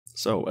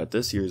So, at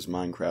this year's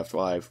Minecraft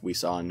Live, we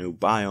saw a new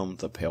biome,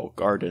 the Pale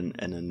Garden,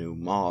 and a new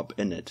mob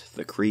in it,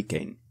 the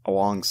Creaking.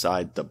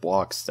 Alongside the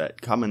blocks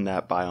that come in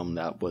that biome,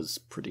 that was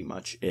pretty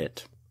much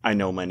it. I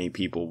know many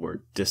people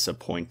were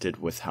disappointed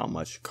with how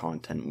much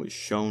content was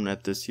shown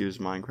at this year's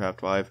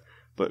Minecraft Live,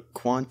 but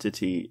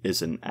quantity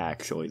isn't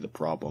actually the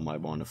problem I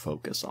want to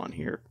focus on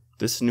here.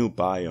 This new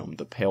biome,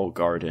 the Pale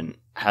Garden,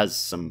 has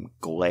some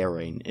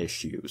glaring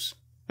issues.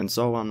 And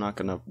so I'm not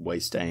going to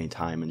waste any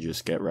time and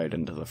just get right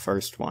into the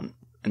first one.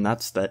 And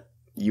that's that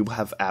you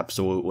have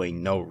absolutely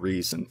no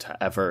reason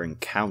to ever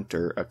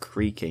encounter a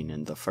Creaking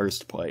in the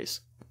first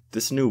place.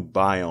 This new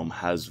biome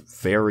has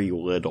very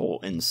little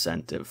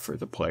incentive for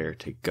the player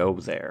to go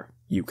there.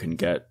 You can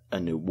get a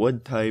new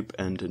wood type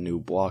and a new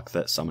block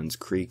that summons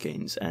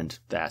Creakings, and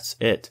that's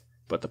it.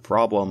 But the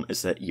problem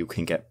is that you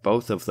can get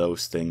both of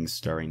those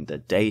things during the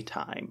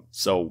daytime.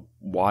 So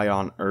why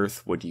on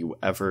earth would you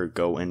ever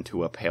go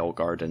into a Pale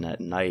Garden at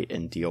night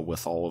and deal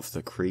with all of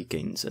the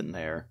Creakings in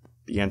there?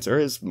 The answer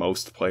is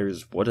most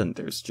players wouldn't.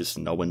 There's just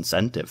no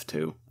incentive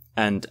to.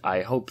 And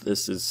I hope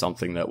this is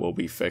something that will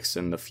be fixed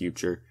in the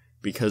future,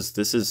 because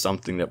this is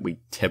something that we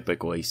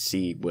typically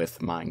see with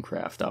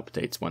Minecraft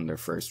updates when they're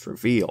first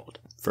revealed.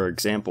 For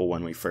example,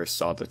 when we first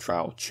saw the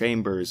trial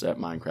chambers at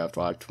Minecraft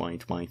Live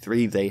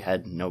 2023, they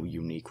had no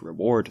unique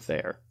reward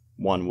there.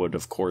 One would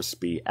of course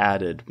be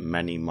added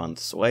many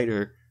months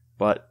later,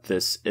 but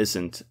this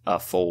isn't a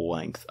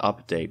full-length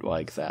update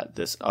like that.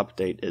 This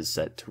update is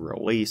set to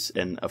release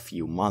in a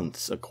few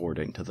months,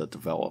 according to the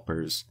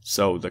developers.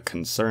 So the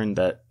concern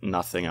that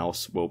nothing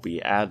else will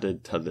be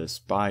added to this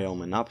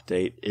biome and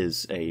update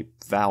is a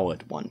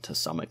valid one to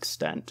some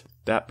extent.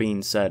 That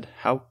being said,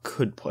 how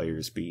could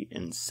players be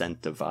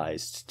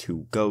incentivized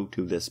to go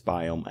to this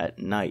biome at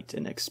night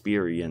and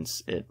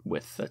experience it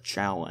with the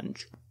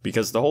challenge?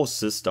 Because the whole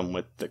system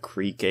with the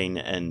Creaking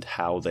and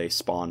how they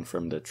spawn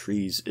from the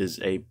trees is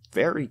a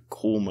very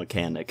cool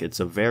mechanic.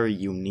 It's a very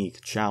unique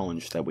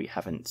challenge that we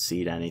haven't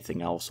seen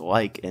anything else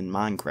like in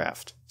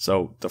Minecraft.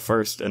 So the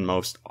first and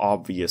most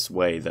obvious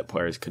way that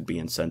players could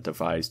be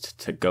incentivized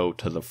to go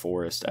to the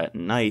forest at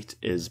night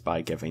is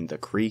by giving the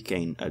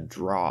Creaking a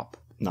drop.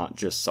 Not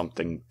just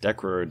something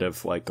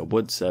decorative like a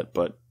wood set,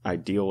 but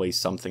ideally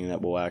something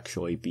that will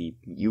actually be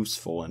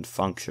useful and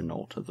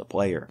functional to the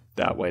player.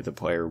 That way the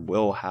player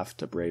will have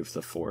to brave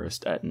the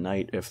forest at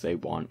night if they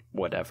want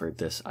whatever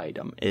this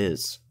item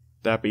is.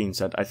 That being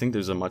said, I think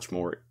there's a much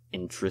more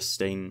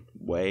interesting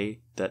way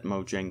that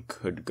Mojang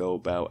could go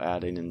about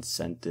adding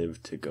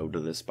incentive to go to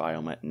this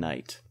biome at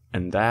night.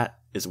 And that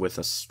is with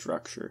a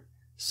structure.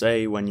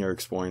 Say when you're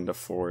exploring the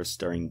forest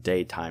during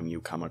daytime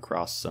you come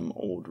across some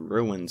old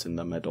ruins in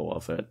the middle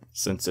of it.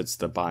 Since it's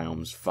the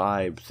biome's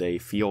vibe, they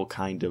feel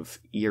kind of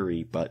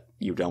eerie, but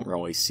you don't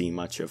really see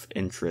much of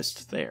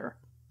interest there.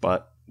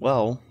 But,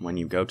 well, when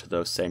you go to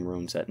those same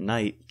ruins at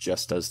night,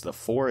 just as the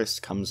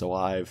forest comes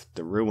alive,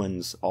 the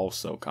ruins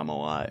also come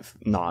alive.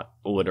 Not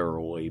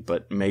literally,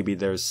 but maybe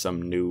there's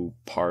some new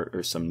part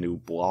or some new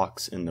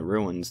blocks in the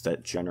ruins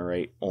that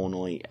generate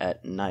only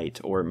at night,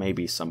 or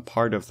maybe some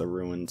part of the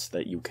ruins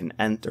that you can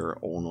enter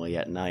only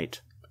at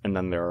night. And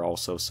then there are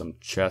also some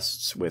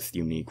chests with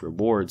unique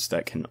rewards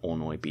that can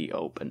only be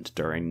opened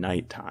during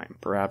nighttime.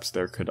 Perhaps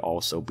there could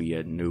also be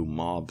a new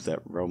mob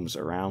that roams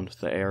around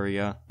the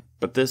area.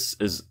 But this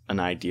is an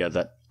idea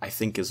that I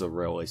think is a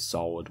really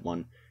solid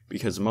one,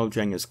 because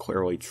Mojang is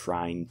clearly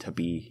trying to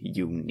be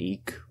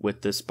unique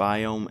with this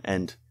biome,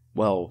 and,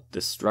 well,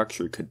 this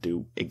structure could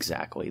do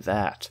exactly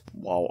that,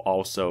 while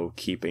also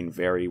keeping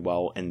very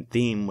well in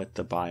theme with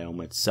the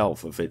biome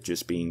itself, of it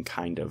just being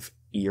kind of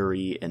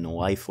eerie and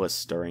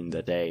lifeless during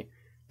the day,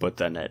 but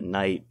then at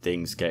night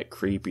things get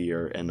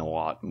creepier and a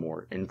lot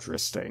more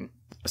interesting.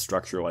 A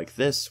structure like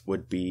this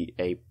would be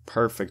a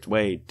perfect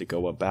way to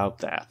go about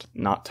that.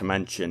 Not to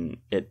mention,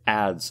 it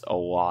adds a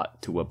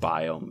lot to a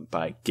biome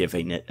by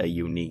giving it a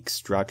unique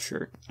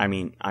structure. I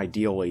mean,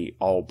 ideally,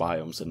 all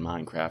biomes in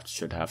Minecraft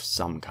should have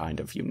some kind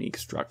of unique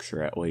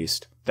structure at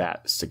least.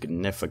 That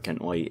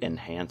significantly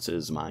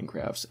enhances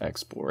Minecraft's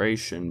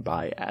exploration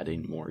by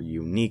adding more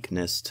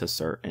uniqueness to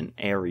certain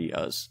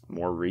areas.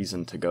 More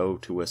reason to go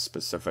to a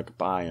specific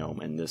biome,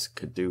 and this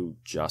could do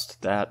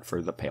just that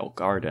for the Pale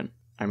Garden.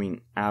 I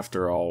mean,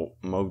 after all,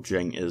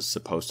 Mojang is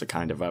supposed to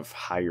kind of have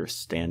higher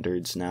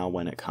standards now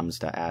when it comes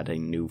to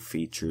adding new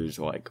features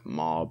like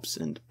mobs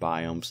and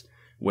biomes,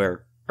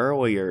 where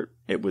earlier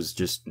it was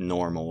just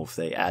normal if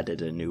they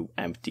added a new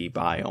empty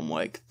biome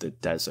like the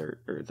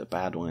desert or the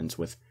Badlands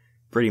with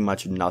pretty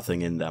much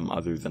nothing in them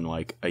other than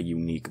like a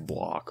unique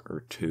block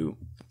or two.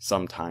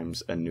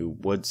 Sometimes a new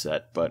wood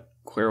set, but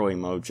clearly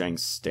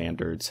Mojang's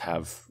standards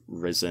have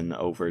risen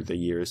over the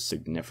years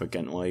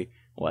significantly,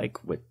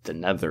 like with the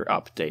Nether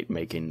update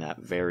making that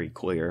very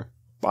clear.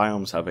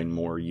 Biomes having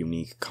more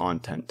unique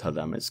content to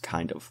them is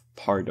kind of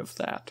part of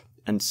that.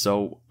 And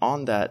so,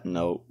 on that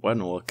note,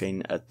 when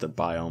looking at the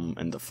biome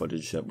and the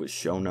footage that was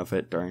shown of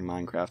it during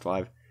Minecraft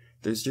Live,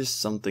 there's just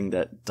something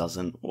that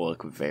doesn't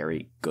look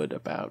very good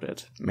about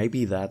it.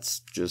 Maybe that's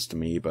just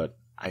me, but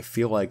I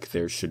feel like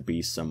there should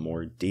be some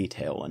more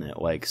detail in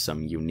it, like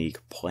some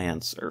unique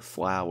plants or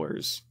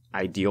flowers.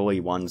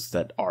 Ideally ones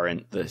that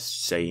aren't the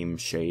same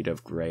shade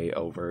of gray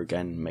over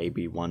again,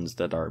 maybe ones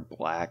that are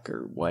black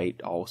or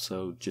white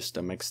also, just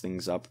to mix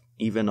things up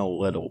even a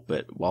little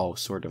bit while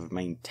sort of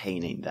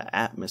maintaining the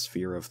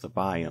atmosphere of the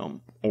biome.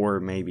 Or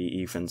maybe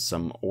even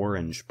some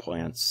orange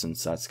plants,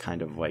 since that's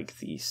kind of like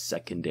the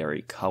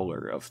secondary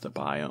color of the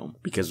biome.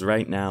 Because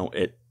right now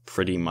it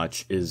pretty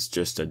much is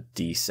just a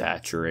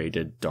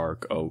desaturated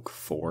dark oak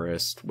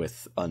forest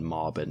with a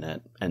mob in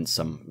it and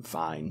some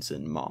vines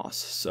and moss,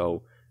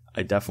 so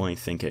I definitely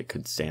think it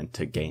could stand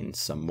to gain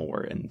some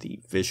more in the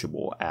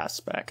visual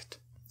aspect.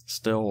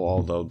 Still,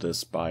 although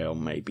this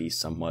biome may be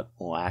somewhat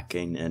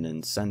lacking in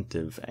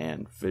incentive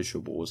and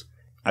visuals,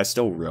 I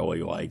still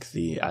really like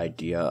the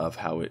idea of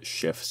how it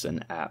shifts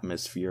in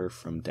atmosphere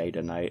from day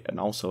to night, and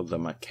also the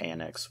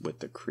mechanics with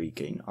the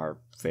creaking are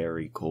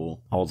very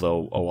cool.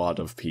 Although a lot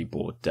of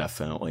people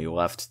definitely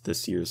left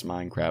this year's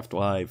Minecraft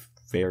Live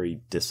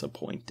very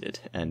disappointed,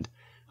 and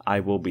I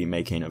will be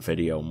making a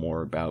video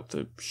more about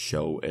the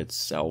show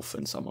itself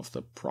and some of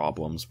the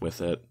problems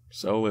with it.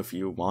 So if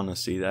you want to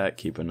see that,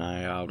 keep an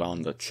eye out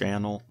on the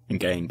channel. And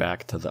getting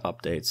back to the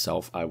update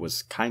itself, I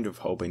was kind of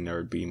hoping there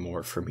would be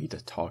more for me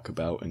to talk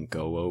about and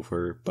go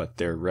over, but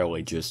there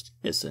really just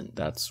isn't.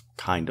 That's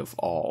kind of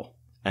all.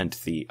 And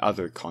the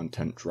other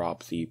content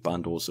drop, the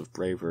Bundles of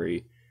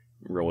Bravery,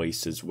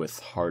 releases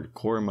with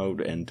hardcore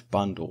mode and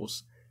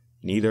bundles,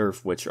 neither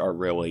of which are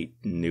really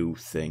new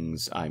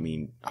things. I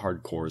mean,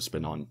 hardcore's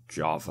been on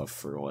Java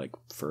for like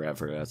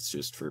forever, that's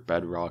just for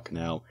Bedrock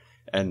now,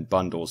 and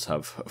bundles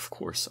have of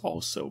course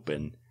also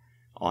been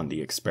on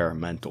the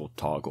experimental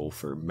toggle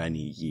for many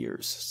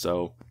years.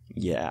 So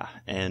yeah,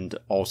 and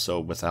also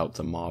without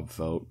the mob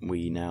vote,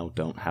 we now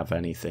don't have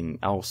anything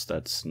else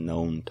that's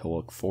known to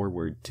look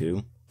forward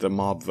to. The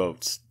mob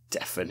votes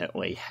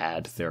definitely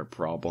had their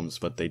problems,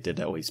 but they did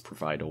at least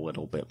provide a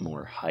little bit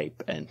more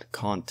hype and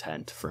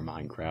content for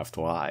Minecraft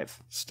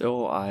Live.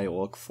 Still, I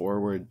look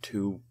forward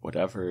to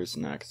whatever is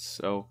next,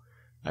 so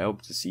I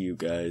hope to see you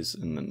guys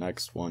in the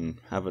next one.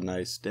 Have a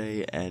nice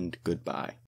day, and goodbye.